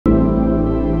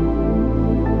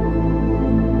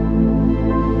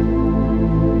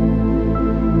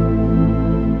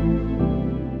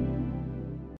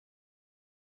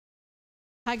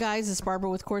Hi guys, it's Barbara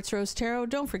with Quartz Rose Tarot.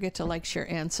 Don't forget to like, share,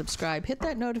 and subscribe. Hit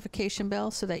that notification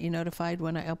bell so that you're notified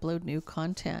when I upload new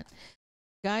content.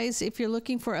 Guys, if you're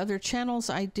looking for other channels,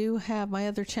 I do have my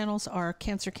other channels are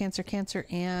Cancer, Cancer, Cancer,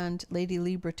 and Lady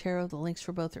Libra Tarot. The links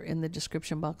for both are in the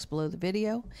description box below the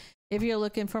video. If you're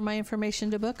looking for my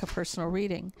information to book a personal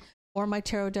reading or my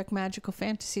tarot deck Magical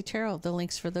Fantasy Tarot, the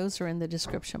links for those are in the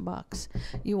description box.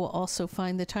 You will also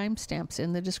find the timestamps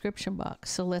in the description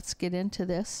box. So let's get into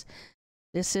this.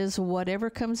 This is whatever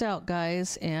comes out,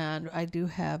 guys, and I do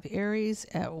have Aries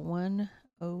at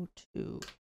 102.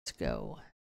 Let's go.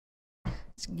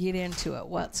 Let's get into it.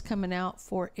 What's coming out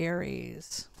for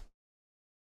Aries?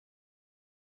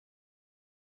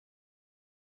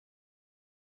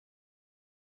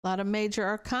 A lot of major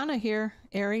arcana here,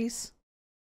 Aries.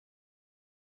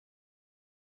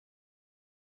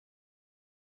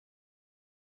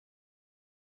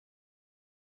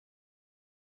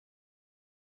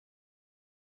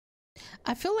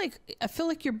 I feel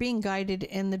like you're being guided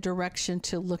in the direction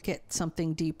to look at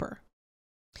something deeper.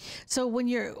 So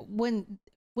when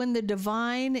the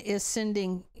divine is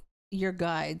sending your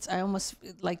guides, I almost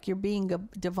like you're being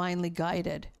divinely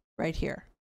guided right here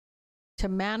to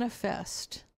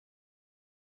manifest.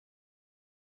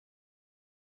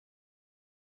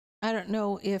 I don't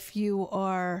know if you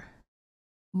are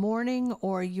mourning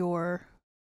or you're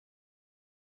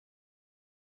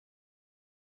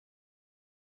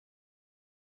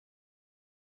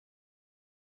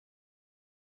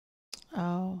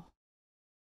oh.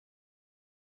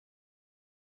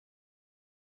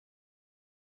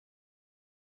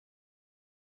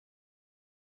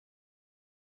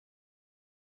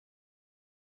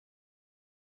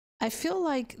 I feel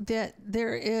like that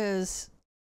there is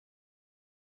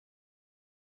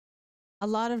a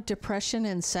lot of depression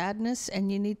and sadness, and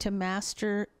you need to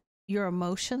master your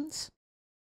emotions.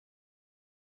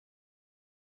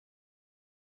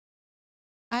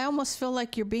 I almost feel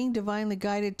like you're being divinely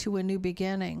guided to a new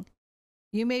beginning.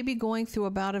 You may be going through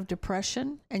a bout of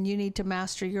depression and you need to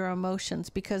master your emotions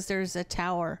because there's a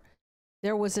tower.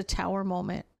 There was a tower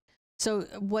moment. So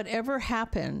whatever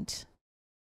happened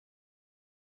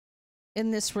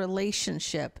in this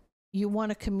relationship, you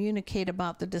want to communicate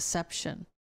about the deception.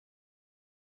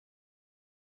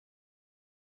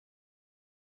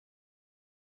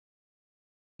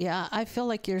 Yeah, I feel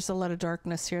like there's a lot of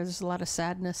darkness here. There's a lot of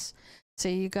sadness. So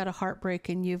you got a heartbreak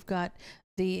and you've got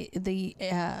the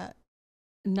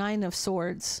Nine of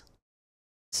Swords.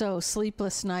 So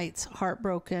sleepless nights,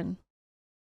 heartbroken.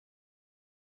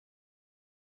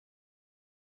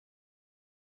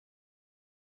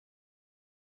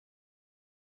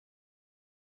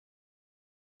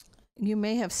 You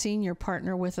may have seen your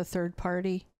partner with a third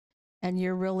party and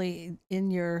you're really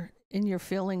in your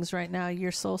feelings right now.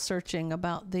 You're soul searching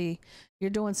about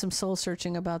you're doing some soul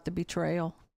searching about the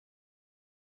betrayal.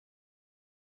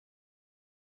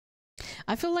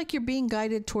 I feel like you're being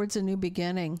guided towards a new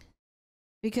beginning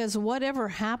because whatever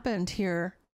happened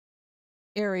here,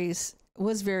 Aries,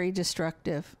 was very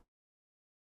destructive.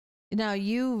 Now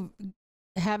you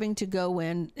having to go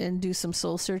in and do some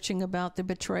soul searching about the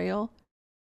betrayal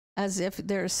as if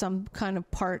there's some kind of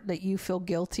part that you feel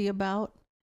guilty about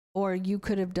or you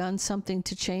could have done something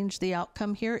to change the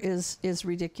outcome here is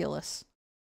ridiculous.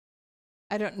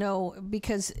 I don't know,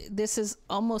 because this is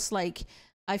almost like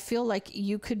I feel like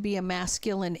you could be a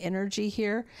masculine energy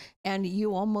here and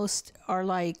you almost are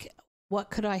like, what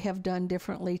could I have done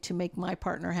differently to make my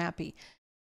partner happy?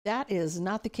 That is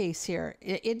not the case here.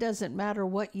 It doesn't matter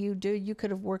what you do. You could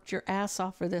have worked your ass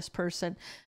off for this person.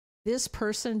 This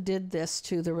person did this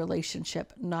to the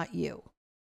relationship, not you.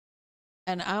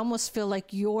 And I almost feel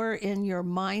like you're in your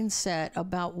mindset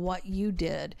about what you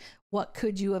did. What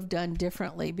could you have done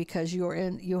differently? Because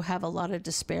you have a lot of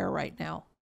despair right now.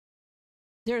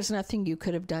 There's nothing you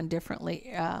could have done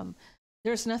differently.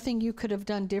 There's nothing you could have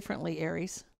done differently,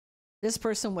 Aries. This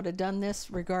person would have done this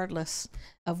regardless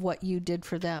of what you did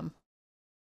for them.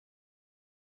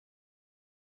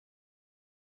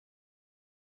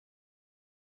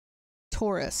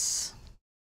 Taurus.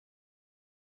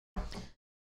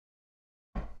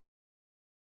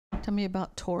 Tell me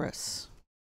about Taurus.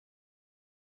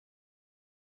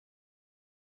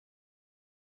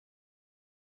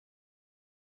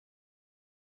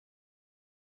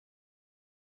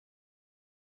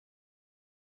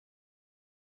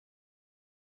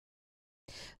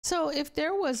 So if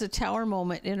there was a tower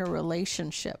moment in a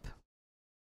relationship,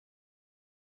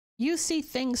 you see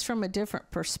things from a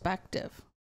different perspective.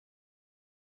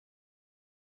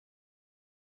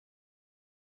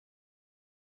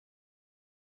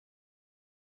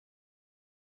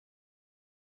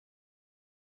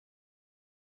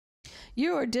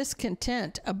 You are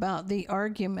discontent about the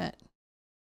argument.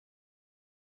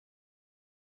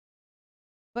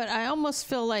 But I almost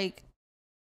feel like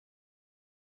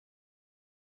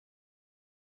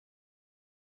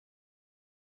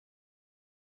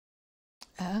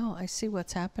oh, I see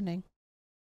what's happening.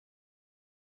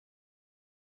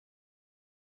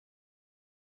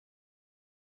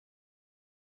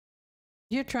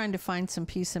 You're trying to find some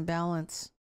peace and balance.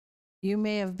 You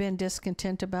may have been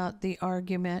discontent about the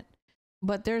argument,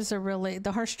 but there's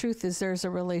the harsh truth is there's a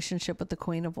relationship with the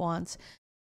Queen of Wands.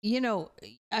 You know,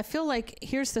 I feel like,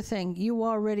 here's the thing, you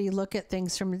already look at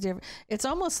things from a different, it's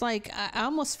almost like, I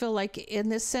almost feel like in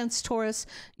this sense, Taurus,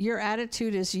 your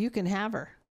attitude is you can have her.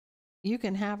 You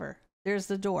can have her. There's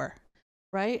the door,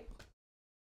 right?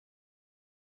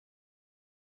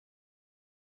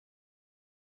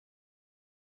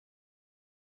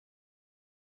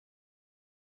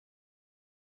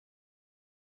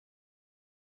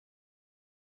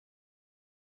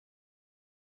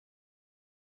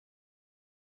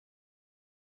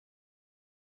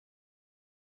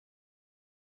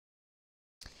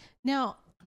 Now,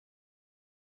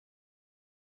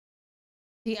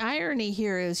 the irony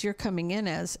here is you're coming in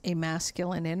as a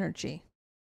masculine energy.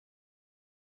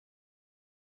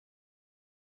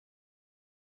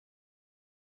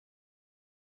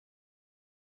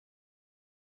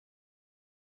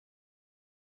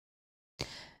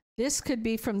 This could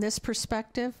be from this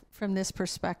perspective. From this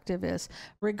perspective is,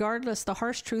 regardless, the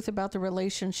harsh truth about the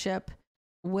relationship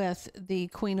with the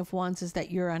Queen of Wands is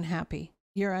that you're unhappy.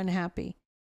 You're unhappy.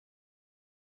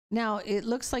 Now, it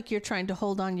looks like you're trying to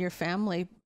hold on your family.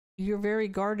 You're very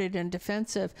guarded and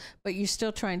defensive, but you're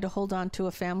still trying to hold on to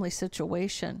a family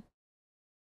situation.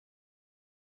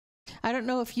 I don't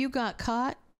know if you got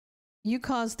caught. You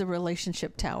caused the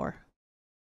relationship tower.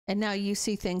 And now you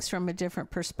see things from a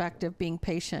different perspective, being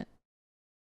patient.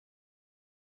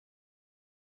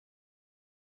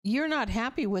 You're not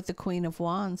happy with the Queen of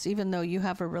Wands, even though you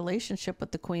have a relationship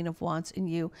with the Queen of Wands,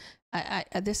 and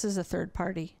this is a third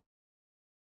party.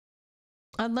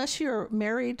 Unless you're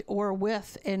married or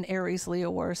with an Aries, Leo,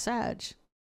 or a Sag.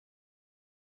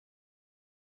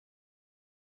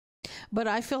 But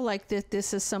I feel like that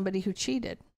this is somebody who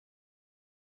cheated.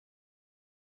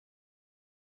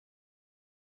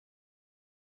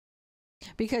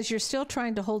 Because you're still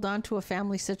trying to hold on to a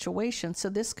family situation, so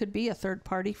this could be a third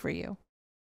party for you.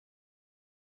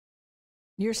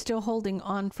 You're still holding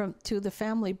on to the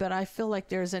family, but I feel like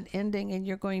there's an ending and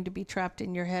you're going to be trapped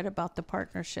in your head about the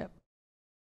partnership.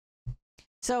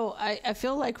 So I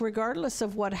feel like regardless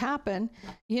of what happened,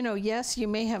 you know, yes, you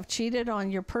may have cheated on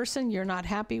your person. You're not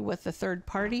happy with the third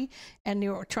party and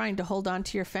you're trying to hold on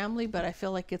to your family, but I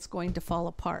feel like it's going to fall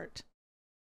apart.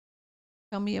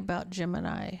 Tell me about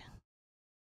Gemini.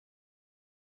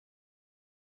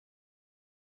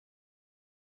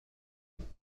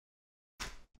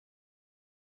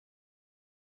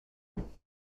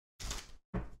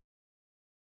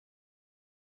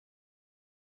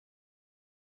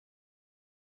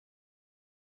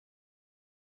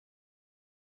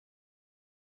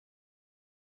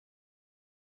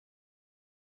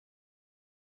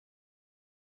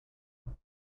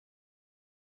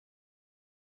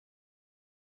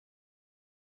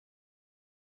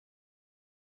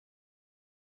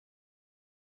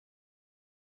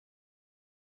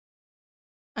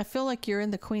 I feel like you're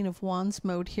in the Queen of Wands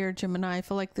mode here, Gemini. I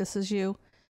feel like this is you.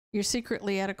 You're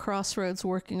secretly at a crossroads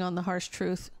working on the harsh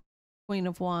truth, Queen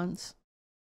of Wands.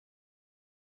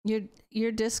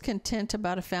 You're discontent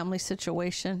about a family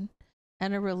situation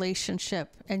and a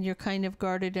relationship, and you're kind of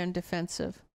guarded and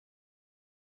defensive.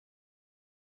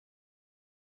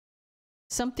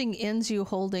 Something ends you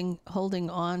holding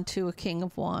on to a King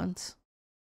of Wands.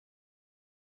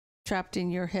 Trapped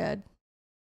in your head.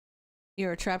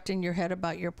 You're trapped in your head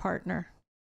about your partner.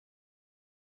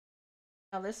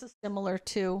 Now, this is similar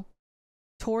to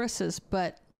Taurus's,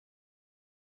 but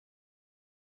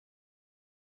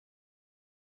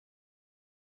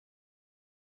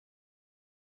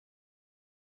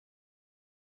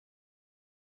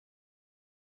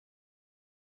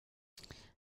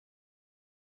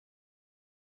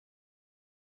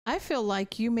I feel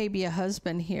like you may be a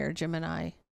husband here,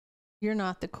 Gemini. You're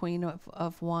not the Queen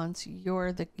of Wands.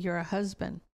 You're a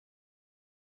husband.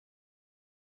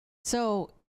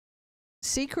 So,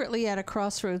 secretly at a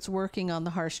crossroads working on the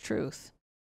harsh truth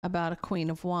about a Queen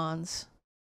of Wands.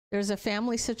 There's a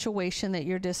family situation that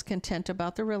you're discontent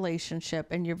about the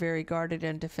relationship and you're very guarded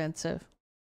and defensive.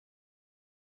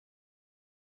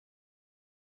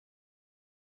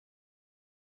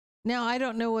 Now, I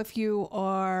don't know if you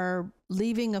are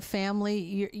leaving a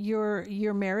family,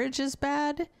 your marriage is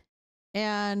bad,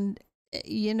 and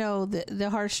you know, the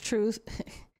harsh truth,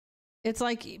 it's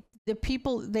like the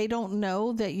people, they don't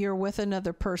know that you're with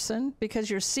another person because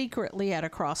you're secretly at a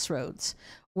crossroads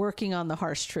working on the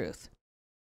harsh truth.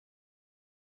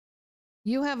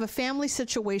 You have a family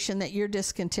situation that you're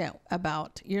discontent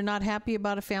about. You're not happy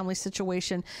about a family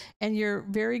situation, and you're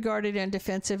very guarded and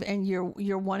defensive, and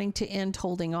you're wanting to end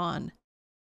holding on.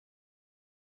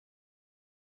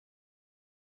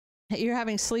 You're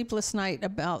having sleepless night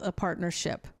about a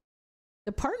partnership.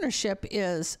 The partnership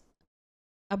is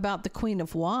about the Queen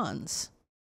of Wands.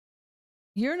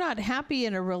 You're not happy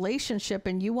in a relationship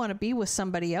and you want to be with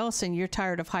somebody else and you're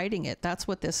tired of hiding it. That's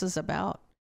what this is about.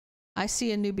 I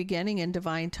see a new beginning in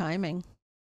divine timing.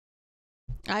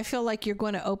 I feel like you're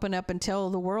going to open up and tell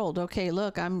the world, okay,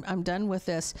 look, I'm done with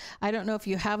this. I don't know if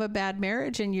you have a bad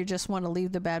marriage and you just want to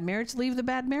leave the bad marriage, leave the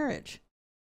bad marriage.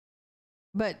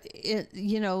 But it,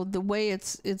 you know, the way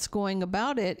it's going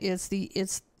about it is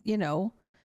you know,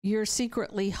 you're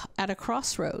secretly at a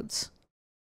crossroads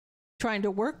trying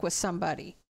to work with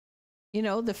somebody. You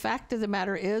know, the fact of the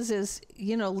matter is,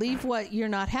 you know, leave what you're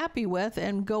not happy with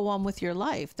and go on with your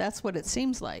life. That's what it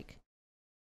seems like.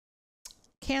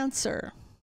 Cancer.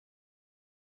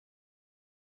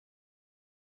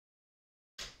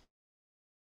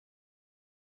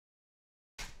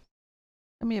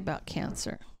 Tell me about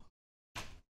Cancer.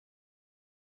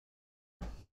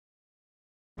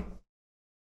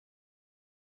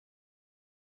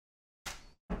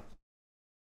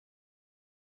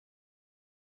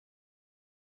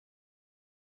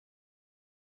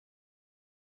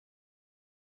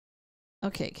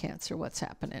 Okay, Cancer, what's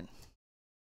happening?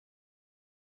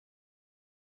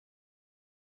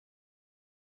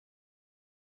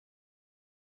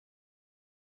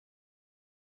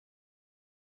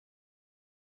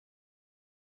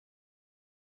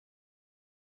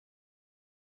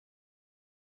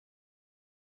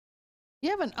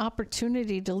 You have an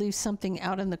opportunity to leave something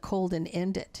out in the cold and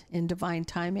end it in divine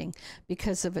timing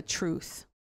because of a truth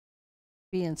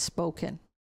being spoken.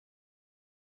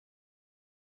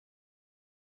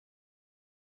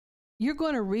 You're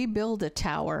going to rebuild a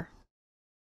tower.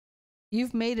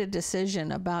 You've made a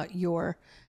decision about your,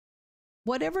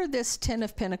 whatever this 10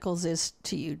 of Pentacles is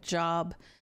to you, job,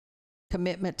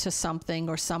 commitment to something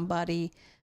or somebody,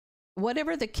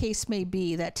 whatever the case may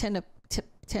be, that 10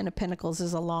 of Pentacles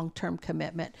is a long-term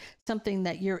commitment, something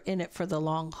that you're in it for the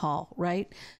long haul,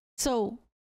 right? So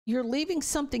you're leaving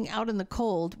something out in the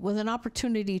cold with an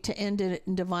opportunity to end it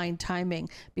in divine timing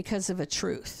because of a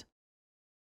truth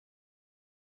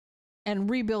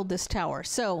and rebuild this tower.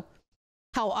 So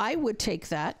how I would take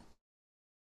that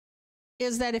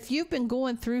is that if you've been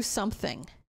going through something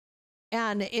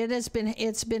and it's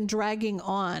been dragging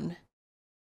on,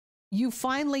 you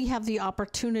finally have the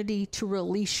opportunity to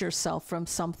release yourself from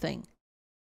something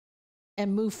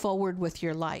and move forward with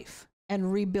your life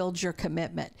and rebuild your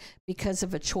commitment because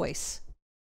of a choice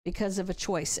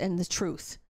and the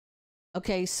truth.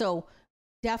 Okay, so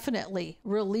definitely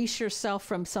release yourself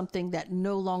from something that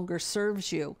no longer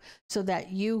serves you so that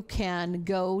you can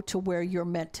go to where you're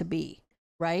meant to be,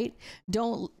 right?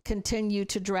 Don't continue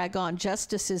to drag on.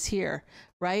 Justice is here,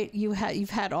 right? You've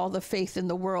had all the faith in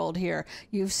the world here.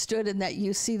 You've stood in that.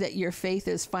 You see that your faith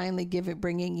is finally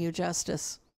bringing you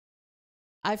justice.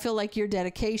 I feel like your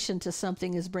dedication to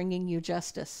something is bringing you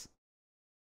justice.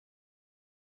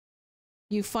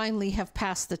 You finally have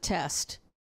passed the test.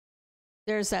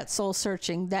 There's that soul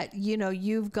searching that, you know,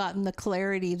 you've gotten the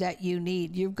clarity that you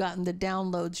need. You've gotten the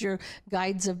downloads. Your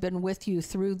guides have been with you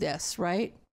through this,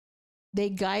 right?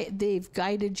 They've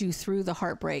guided you through the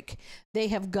heartbreak. They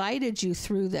have guided you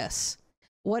through this.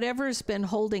 Whatever's been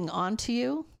holding on to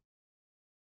you,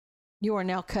 you are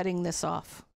now cutting this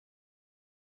off.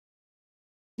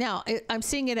 Now, I'm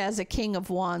seeing it as a King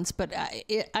of Wands, but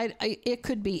it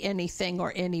could be anything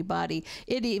or anybody.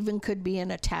 It even could be an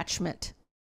attachment.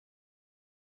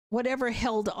 Whatever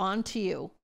held on to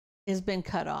you has been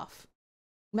cut off.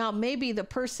 Now, maybe the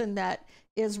person that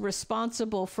is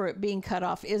responsible for it being cut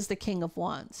off is the King of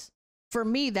Wands. For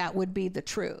me, that would be the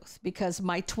truth because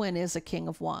my twin is a King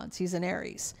of Wands. He's an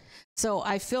Aries. So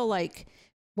I feel like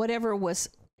whatever was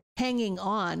hanging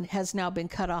on has now been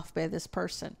cut off by this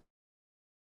person.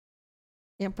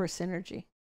 Empress energy.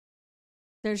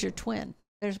 There's your twin.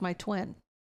 There's my twin.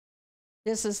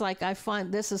 This is like, I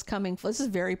find this is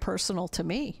very personal to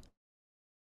me.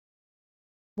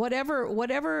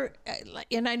 Whatever,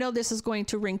 and I know this is going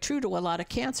to ring true to a lot of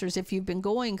Cancers. If you've been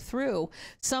going through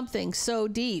something so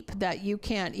deep that you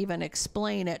can't even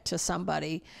explain it to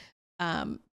somebody,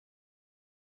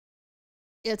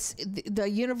 it's the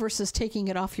universe is taking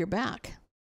it off your back.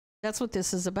 That's what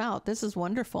this is about. This is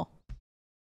wonderful.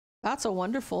 That's a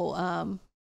wonderful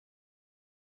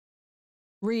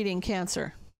reading,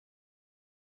 Cancer.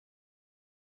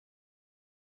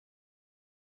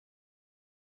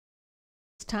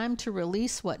 It's time to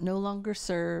release what no longer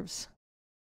serves.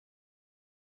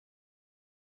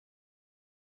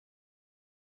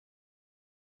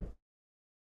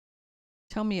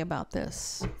 Tell me about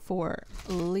this for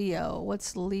Leo.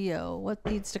 What's Leo? What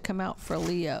needs to come out for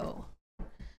Leo?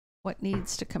 What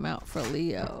needs to come out for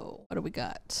Leo? What do we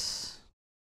got?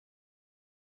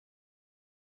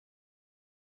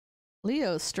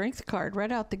 Leo's strength card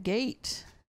right out the gate.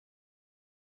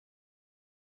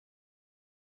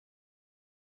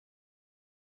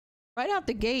 Right out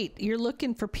the gate, you're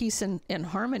looking for peace and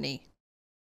harmony.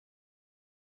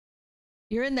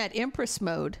 You're in that Empress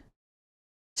mode.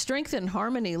 Strength and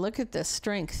harmony. Look at this.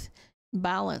 Strength,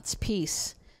 balance,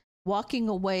 peace. Walking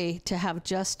away to have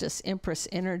justice, Empress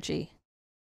energy.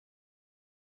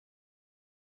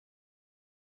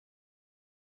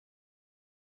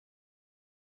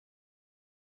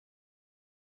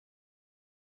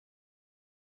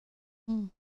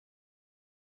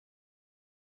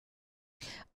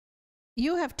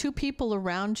 You have two people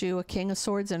around you, a King of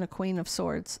Swords and a Queen of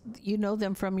Swords. You know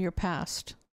them from your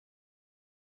past.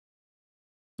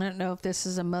 I don't know if this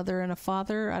is a mother and a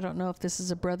father. I don't know if this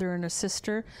is a brother and a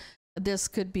sister. This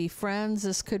could be friends.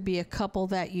 This could be a couple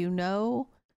that you know.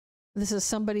 This is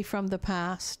somebody from the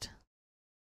past.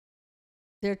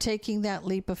 They're taking that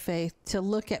leap of faith to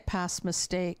look at past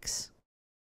mistakes.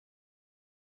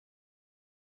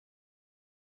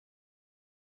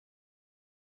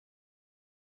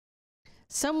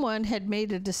 Someone had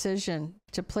made a decision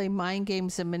to play mind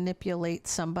games and manipulate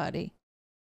somebody.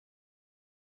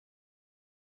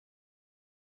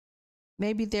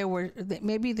 Maybe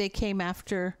they came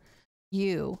after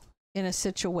you in a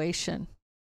situation.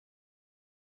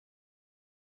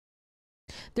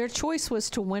 Their choice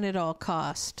was to win at all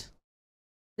cost.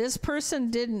 This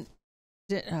person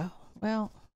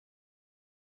well,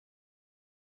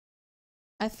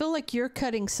 I feel like you're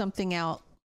cutting something out,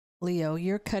 Leo.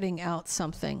 You're cutting out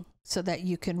something so that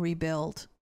you can rebuild.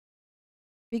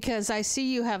 Because I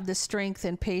see you have the strength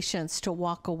and patience to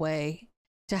walk away,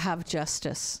 to have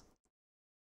justice.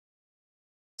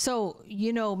 So,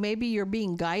 you know, maybe you're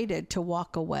being guided to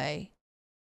walk away.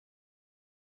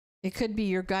 It could be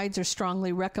your guides are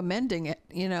strongly recommending it.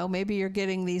 You know, maybe you're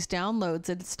getting these downloads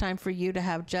that it's time for you to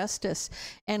have justice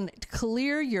and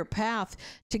clear your path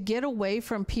to get away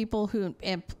from people who,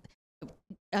 and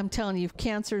I'm telling you,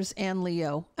 Cancers and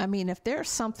Leo. I mean, if there's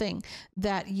something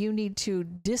that you need to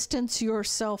distance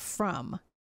yourself from,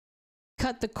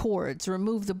 cut the cords,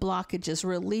 remove the blockages,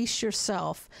 release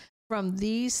yourself from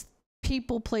these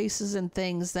people, places, and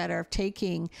things that are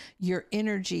taking your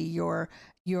energy, your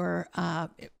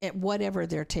whatever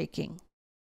they're taking.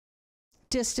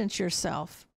 Distance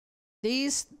yourself.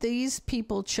 These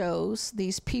people chose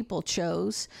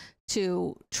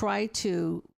to try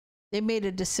to, they made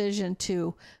a decision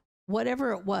to,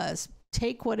 whatever it was,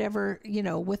 take whatever, you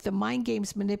know, with the mind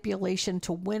games manipulation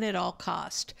to win at all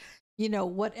cost. You know,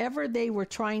 whatever they were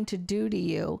trying to do to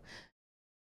you,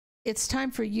 it's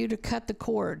time for you to cut the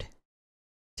cord.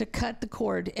 To cut the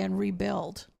cord and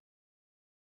rebuild.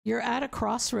 You're at a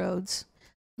crossroads.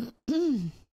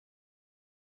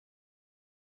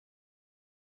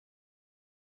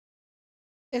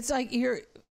 It's like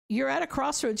you're at a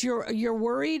crossroads. You're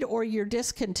worried or you're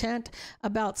discontent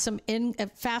about some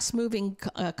fast moving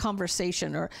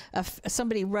conversation or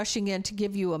somebody rushing in to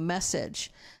give you a message.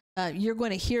 You're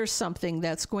going to hear something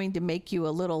that's going to make you a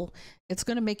little. It's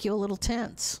going to make you a little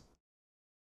tense.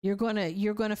 You're going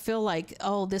to feel like,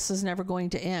 oh, this is never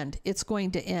going to end. It's going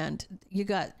to end. You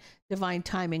got divine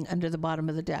timing under the bottom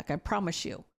of the deck. I promise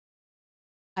you.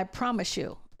 I promise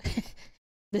you.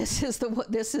 This is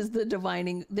the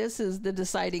divining. This is the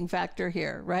deciding factor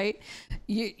here, right?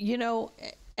 You know,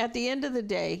 at the end of the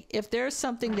day, if there's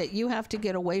something that you have to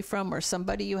get away from or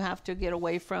somebody you have to get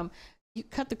away from, you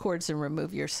cut the cords and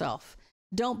remove yourself.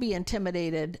 Don't be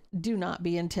intimidated. Do not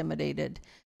be intimidated.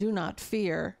 Do not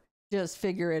fear. Just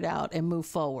figure it out and move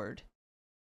forward.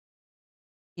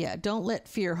 Yeah, don't let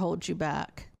fear hold you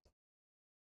back.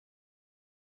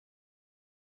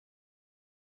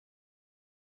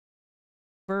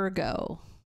 Virgo.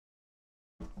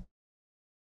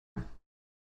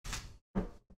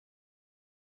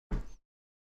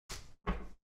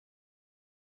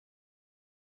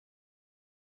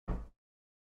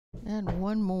 And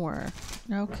one more.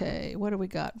 Okay, what do we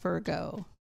got, Virgo?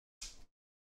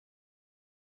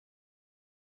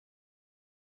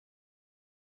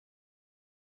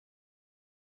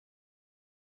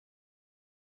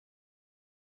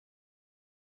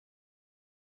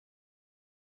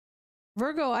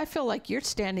 Virgo, I feel like you're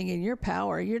standing in your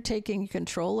power. You're taking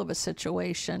control of a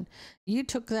situation. You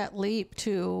took that leap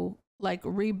to like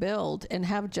rebuild and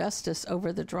have justice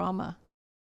over the drama.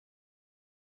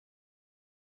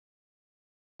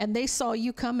 And they saw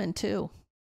you coming too.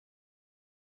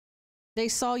 They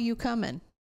saw you coming.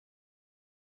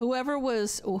 Whoever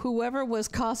was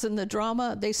causing the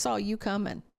drama, they saw you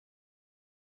coming.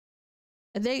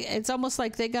 And it's almost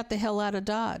like they got the hell out of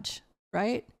Dodge,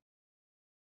 right?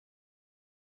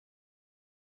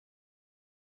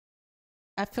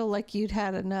 I feel like you'd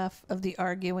had enough of the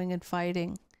arguing and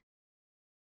fighting.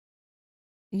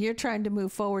 You're trying to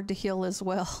move forward to heal as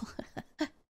well.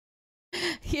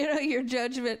 You know, your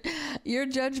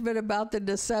judgment about the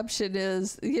deception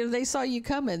is, you know, they saw you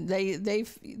coming.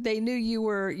 They knew you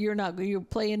were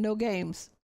playing no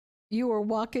games. You were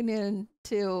walking in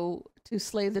to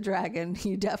slay the dragon.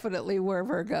 You definitely were,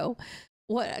 Virgo.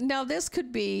 What now? This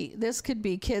could be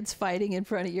kids fighting in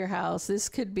front of your house. This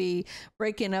could be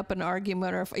breaking up an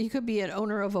argument, or you could be an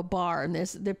owner of a bar and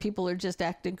the people are just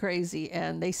acting crazy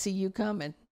and they see you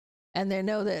coming. And they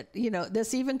know that, you know,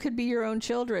 this even could be your own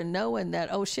children knowing that,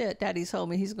 oh shit, daddy's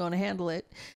home and he's going to handle it.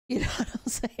 You know what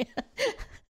I'm saying?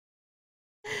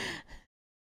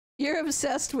 You're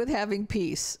obsessed with having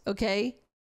peace, okay?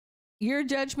 Your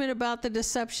judgment about the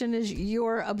deception is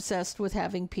you're obsessed with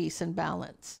having peace and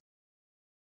balance.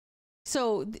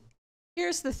 So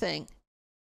here's the thing.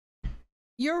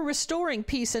 You're restoring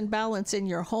peace and balance in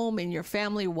your home, in your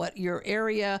family, what your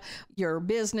area, your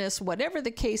business, whatever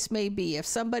the case may be. If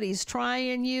somebody's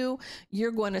trying you,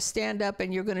 you're going to stand up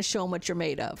and you're going to show them what you're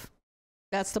made of.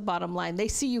 That's the bottom line. They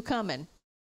see you coming.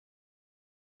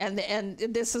 And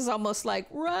this is almost like,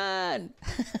 run.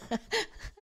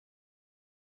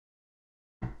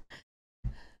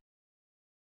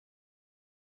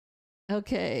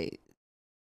 Okay.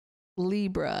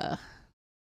 Libra.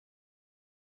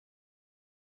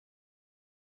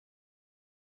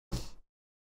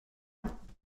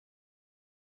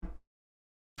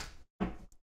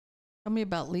 Tell me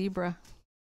about Libra.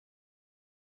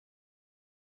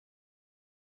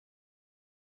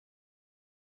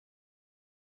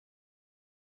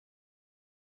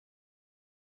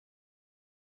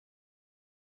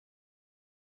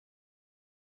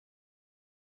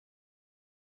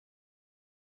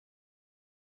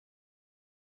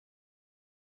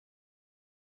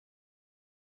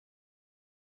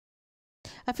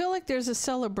 I feel like there's a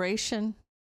celebration.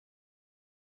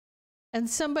 And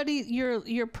somebody,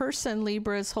 your person,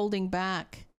 Libra, is holding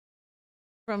back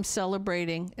from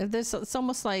celebrating. It's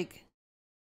almost like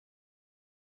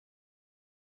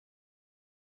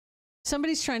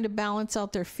somebody's trying to balance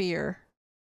out their fear.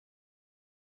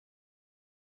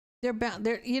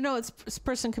 You know, this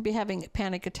person could be having a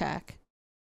panic attack.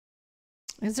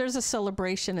 Because there's a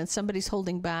celebration and somebody's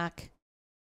holding back.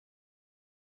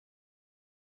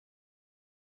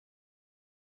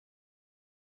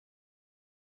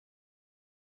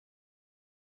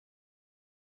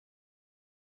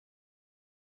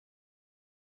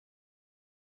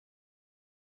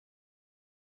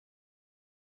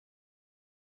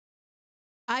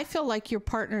 I feel like your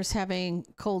partner's having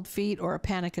cold feet or a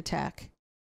panic attack.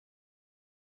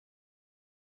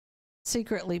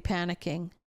 Secretly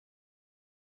panicking.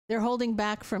 They're holding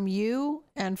back from you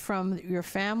and from your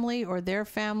family or their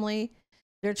family.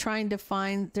 They're trying to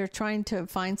find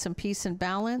some peace and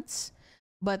balance,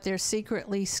 but they're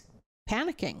secretly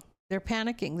panicking. They're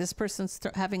panicking. This person's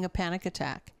having a panic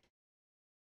attack.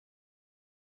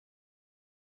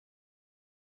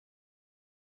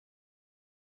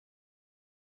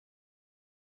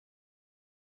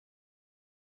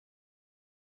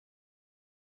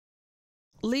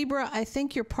 Libra, I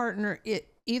think your partner,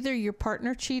 either your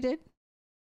partner cheated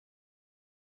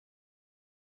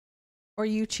or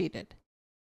you cheated.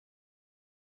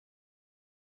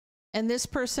 And this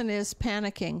person is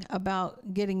panicking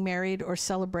about getting married or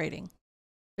celebrating.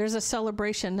 There's a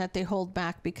celebration that they hold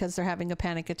back because they're having a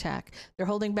panic attack. They're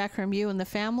holding back from you and the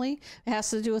family. It has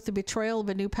to do with the betrayal of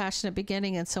a new passionate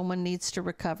beginning, and someone needs to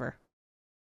recover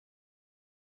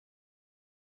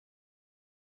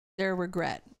their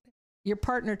regret. Your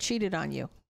partner cheated on you.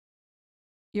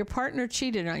 Your partner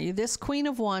cheated on you. This Queen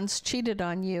of Wands cheated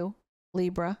on you,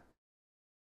 Libra.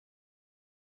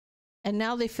 And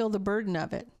now they feel the burden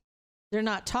of it. They're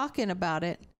not talking about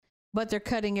it, but they're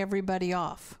cutting everybody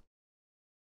off.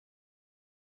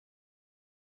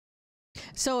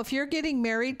 So if you're getting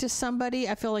married to somebody,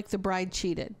 I feel like the bride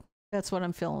cheated. That's what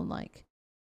I'm feeling like.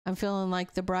 I'm feeling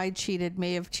like the bride cheated,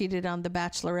 may have cheated on the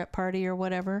bachelorette party or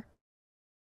whatever.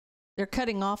 They're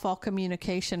cutting off all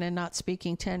communication and not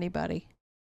speaking to anybody.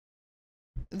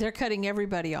 They're cutting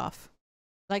everybody off.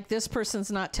 Like this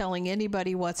person's not telling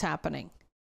anybody what's happening.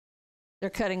 They're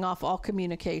cutting off all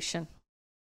communication.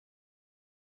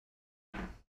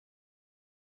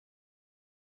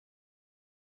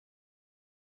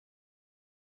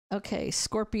 Okay,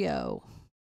 Scorpio.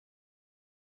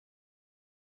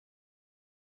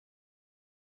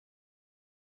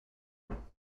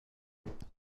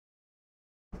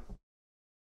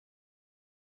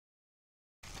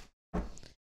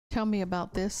 Tell me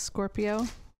about this, Scorpio.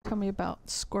 Tell me about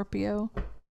Scorpio.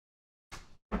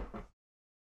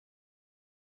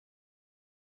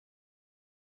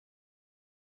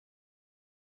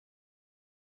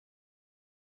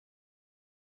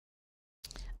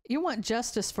 You want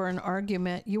justice for an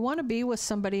argument. You want to be with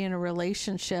somebody in a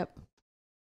relationship.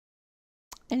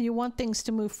 And you want things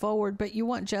to move forward, but you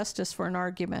want justice for an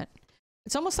argument.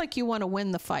 It's almost like you want to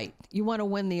win the fight. You want to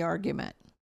win the argument.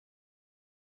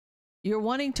 You're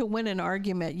wanting to win an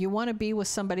argument. You want to be with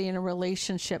somebody in a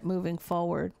relationship moving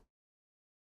forward.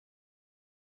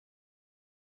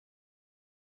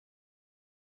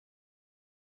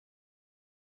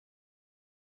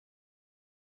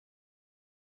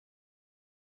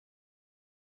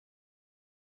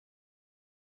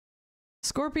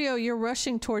 Scorpio, you're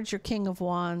rushing towards your King of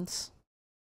Wands.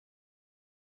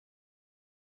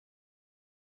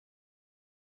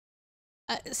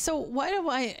 So why do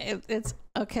it's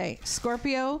okay,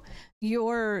 Scorpio,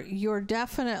 you're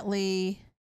definitely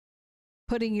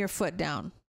putting your foot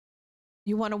down.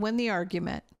 You want to win the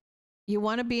argument. You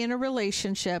want to be in a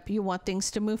relationship. You want things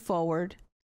to move forward.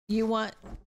 You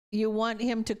want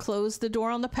him to close the door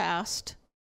on the past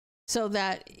so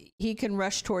that he can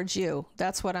rush towards you.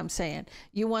 That's what I'm saying.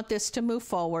 You want this to move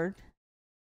forward.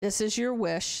 This is your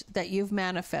wish that you've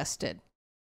manifested.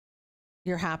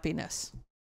 Your happiness.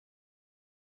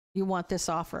 You want this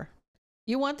offer.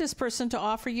 You want this person to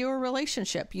offer you a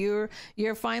relationship. You're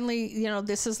finally, you know,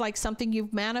 this is like something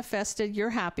you've manifested, your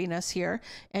happiness here,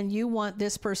 and you want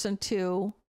this person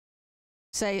to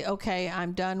say, okay,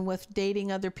 I'm done with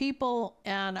dating other people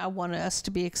and I want us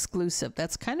to be exclusive.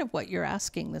 That's kind of what you're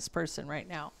asking this person right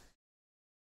now.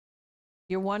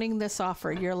 You're wanting this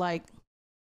offer. You're like,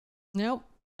 nope,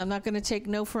 I'm not going to take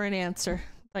no for an answer.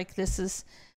 Like this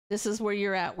is where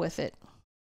you're at with it.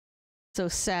 So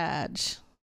Sag.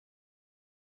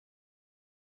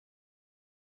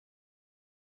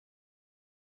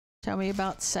 Tell me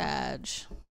about Sag.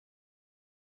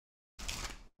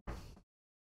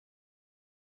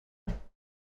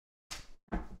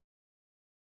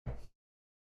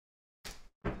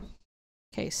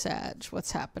 Okay, Sag,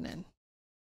 what's happening?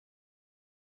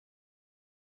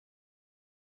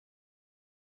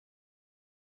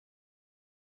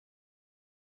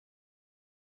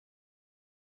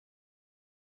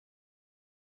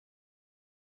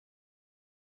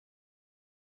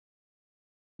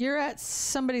 You're at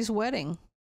somebody's wedding.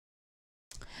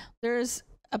 There's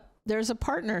a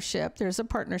partnership. There's a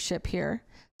partnership here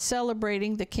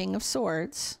celebrating the King of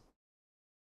Swords.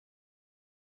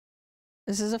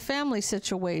 This is a family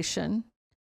situation.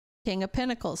 King of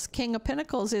Pentacles. King of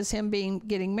Pentacles is him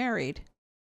getting married.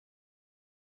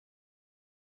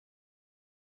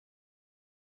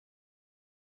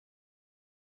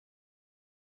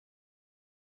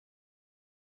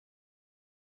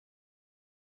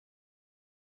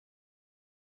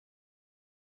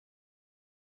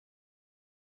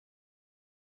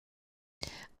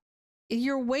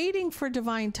 You're waiting for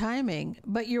divine timing,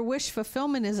 but your wish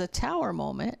fulfillment is a Tower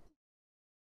moment.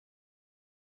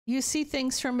 You see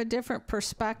things from a different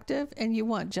perspective and you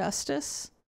want justice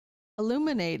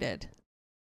illuminated.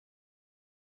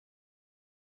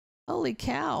 Holy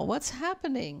cow, what's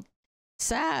happening?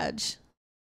 Sag,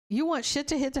 you want shit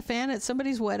to hit the fan at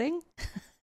somebody's wedding?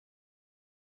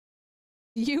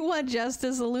 You want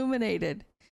justice illuminated.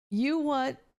 You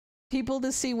want people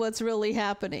to see what's really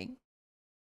happening.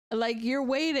 Like you're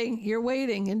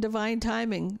waiting in divine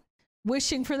timing,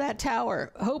 wishing for that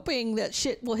Tower, hoping that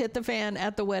shit will hit the fan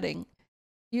at the wedding.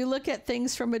 You look at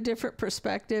things from a different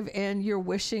perspective and you're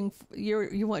wishing,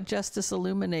 you want justice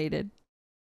illuminated.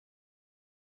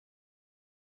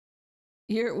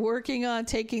 You're working on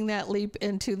taking that leap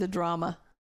into the drama.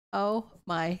 Oh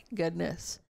my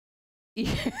goodness.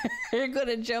 You're going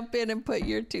to jump in and put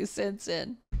your 2 cents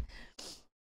in.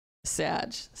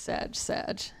 Sag.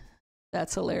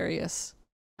 That's hilarious.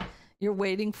 You're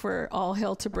waiting for all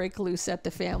hell to break loose at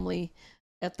the family,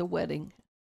 at the wedding.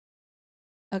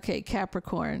 Okay,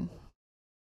 Capricorn.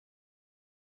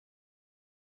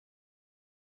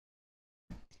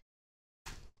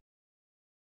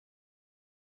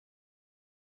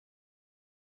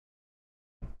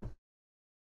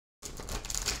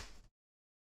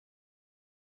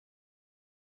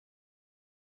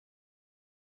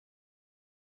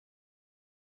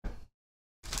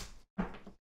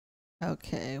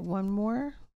 Okay, one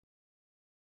more.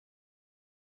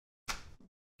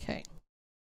 Okay.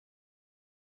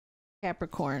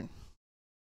 Capricorn.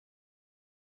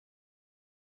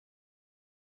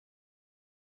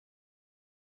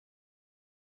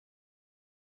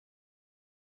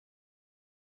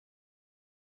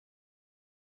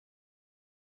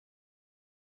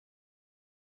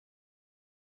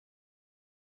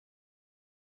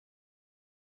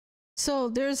 So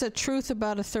there's a truth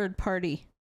about a third party.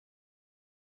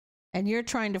 And you're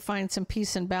trying to find some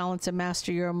peace and balance and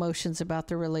master your emotions about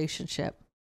the relationship.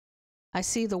 I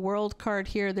see the World card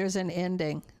here. There's an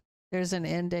ending. There's an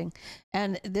ending.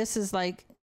 And this is like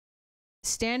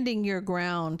standing your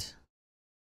ground.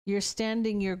 You're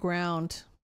standing your ground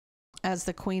as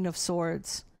the Queen of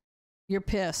Swords. You're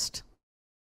pissed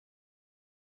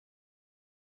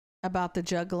about the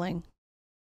juggling.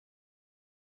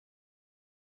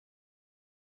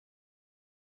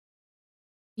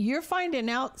 You're finding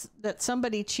out that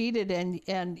somebody cheated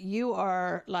and you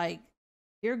are like,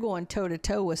 you're going toe to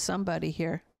toe with somebody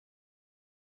here.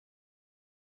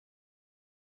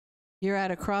 You're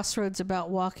at a crossroads about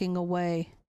walking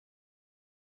away.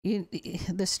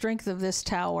 The strength of this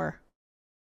tower,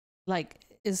 like,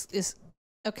 is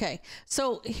okay.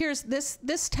 So here's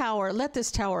this tower. Let this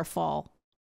tower fall.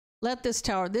 Let this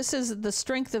tower. This is the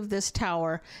strength of this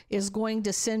tower is going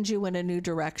to send you in a new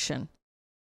direction.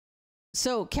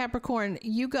 So Capricorn,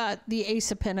 you got the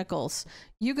Ace of Pentacles.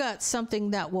 You got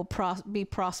something that will be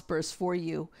prosperous for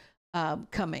you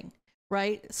coming,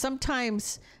 right?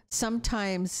 Sometimes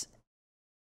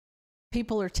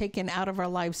people are taken out of our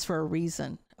lives for a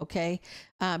reason, okay?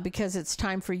 Because it's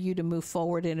time for you to move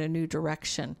forward in a new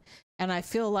direction. And I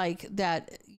feel like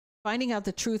that finding out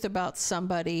the truth about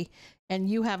somebody and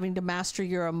you having to master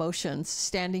your emotions,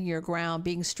 standing your ground,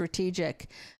 being strategic,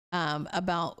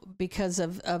 because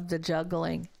of the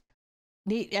juggling,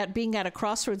 being at a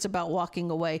crossroads about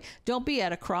walking away. Don't be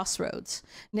at a crossroads.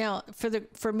 Now,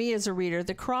 for me as a reader,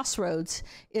 the crossroads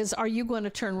is, are you going to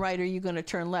turn right or are you going to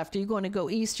turn left? Are you going to go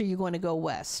east or are you going to go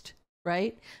west?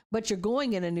 Right? But you're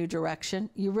going in a new direction.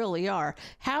 You really are.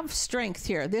 Have strength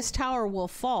here. This tower will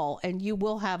fall and you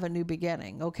will have a new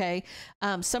beginning. Okay.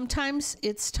 Sometimes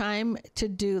it's time to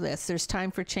do this. There's time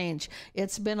for change.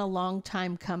 It's been a long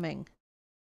time coming.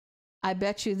 I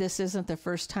bet you this isn't the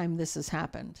first time this has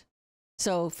happened.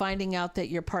 So finding out that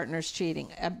your partner's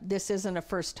cheating, this isn't a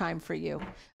first time for you.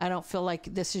 I don't feel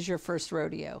like this is your first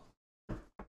rodeo.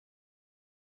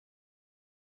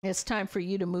 It's time for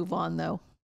you to move on, though.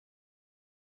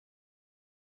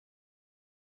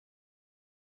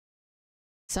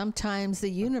 Sometimes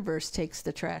the universe takes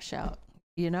the trash out,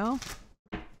 you know?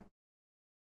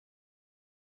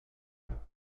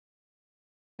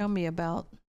 Tell me about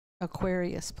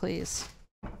Aquarius, please.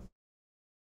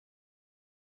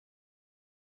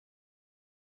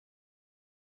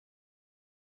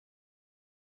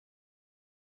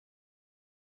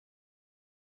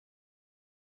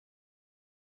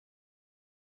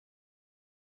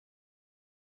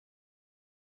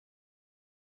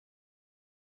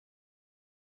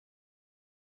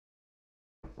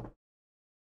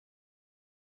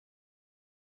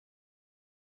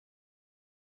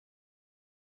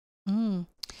 Mm.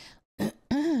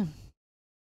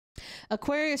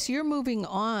 Aquarius, you're moving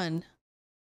on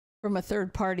from a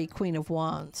third party Queen of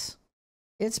Wands.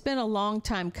 It's been a long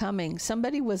time coming.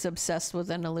 Somebody was obsessed with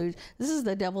an illusion. This is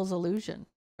the devil's illusion,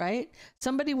 right?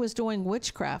 Somebody was doing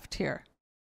witchcraft here,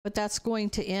 but that's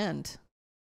going to end.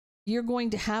 You're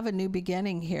going to have a new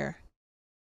beginning here.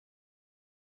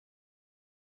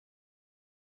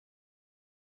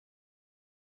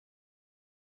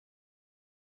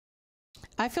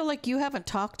 I feel like you haven't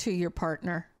talked to your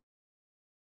partner,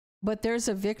 but there's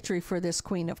a victory for this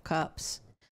Queen of Cups.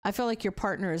 I feel like your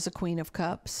partner is a Queen of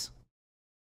Cups.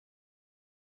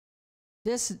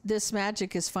 This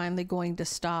magic is finally going to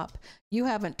stop. You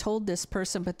haven't told this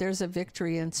person, but there's a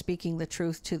victory in speaking the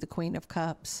truth to the Queen of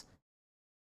Cups.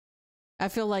 I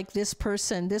feel like this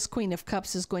person, this Queen of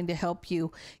Cups, is going to help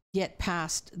you get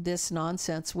past this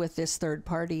nonsense with this third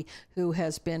party who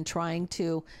has been trying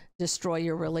to destroy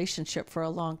your relationship for a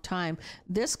long time.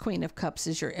 This Queen of Cups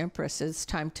is your Empress. It's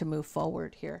time to move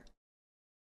forward here.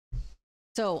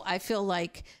 So I feel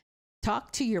like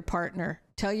talk to your partner,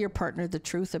 tell your partner the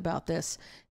truth about this,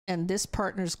 and this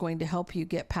partner is going to help you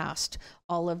get past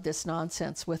all of this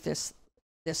nonsense with this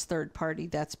third party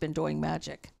that's been doing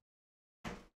magic.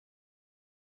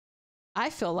 I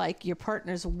feel like your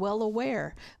partner's well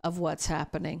aware of what's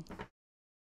happening.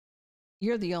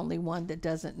 You're the only one that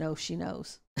doesn't know she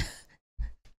knows.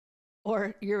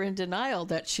 Or you're in denial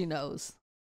that she knows.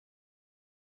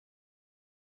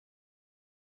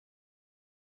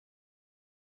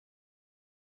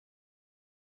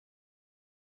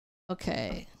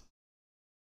 Okay.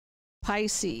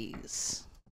 Pisces.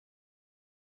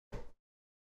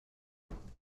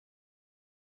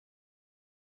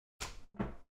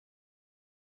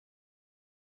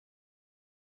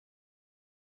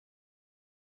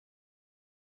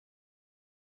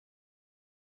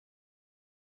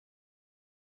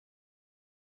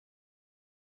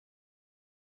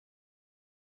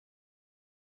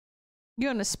 You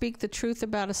want to speak the truth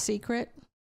about a secret?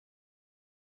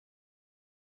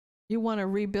 You want to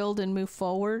rebuild and move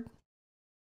forward?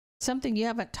 Something you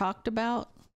haven't talked about?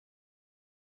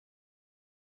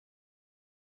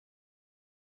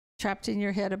 Trapped in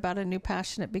your head about a new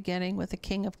passionate beginning with the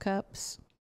King of Cups?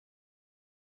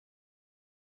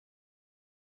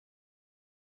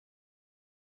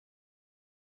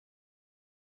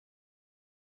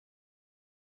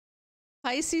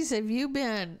 Pisces, have you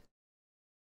been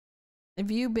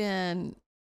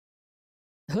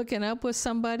hooking up with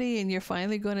somebody and you're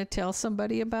finally going to tell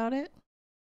somebody about it?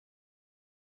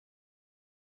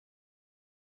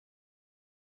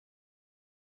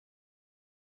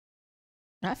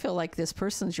 I feel like this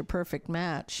person's your perfect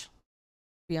match, to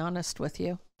be honest with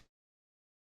you.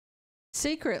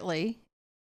 Secretly,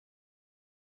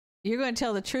 you're going to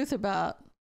tell the truth about,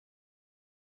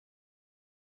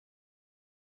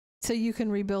 so you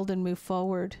can rebuild and move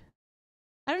forward.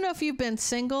 I don't know if you've been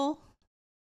single.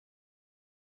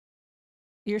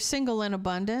 You're single and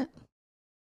abundant.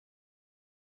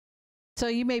 So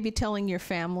you may be telling your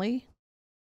family.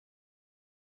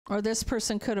 Or this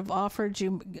person could have offered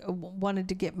you, wanted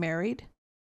to get married.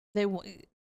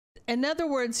 In other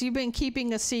words, you've been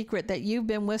keeping a secret that you've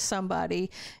been with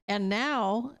somebody, and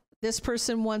now this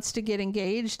person wants to get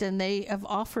engaged, and they have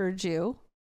offered you,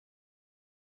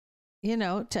 you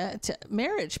know, to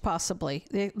marriage possibly.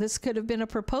 This could have been a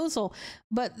proposal,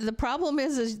 but the problem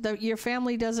is that your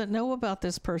family doesn't know about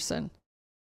this person.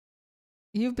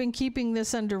 You've been keeping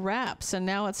this under wraps, and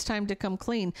now it's time to come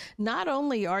clean. Not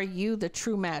only are you the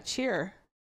true match here,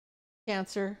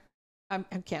 Cancer,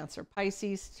 Cancer,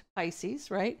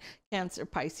 Pisces, right? Cancer,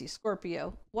 Pisces,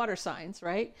 Scorpio, water signs,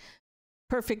 right?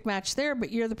 Perfect match there,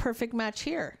 but you're the perfect match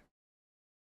here.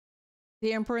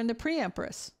 The Emperor and the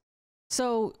Pre-Empress.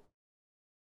 So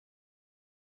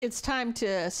it's time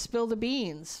to spill the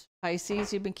beans,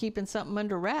 Pisces. You've been keeping something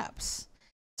under wraps.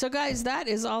 So guys, that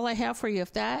is all I have for you.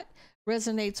 If that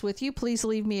resonates with you, please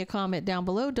leave me a comment down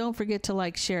below. Don't forget to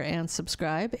like, share, and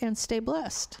subscribe, and stay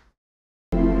blessed.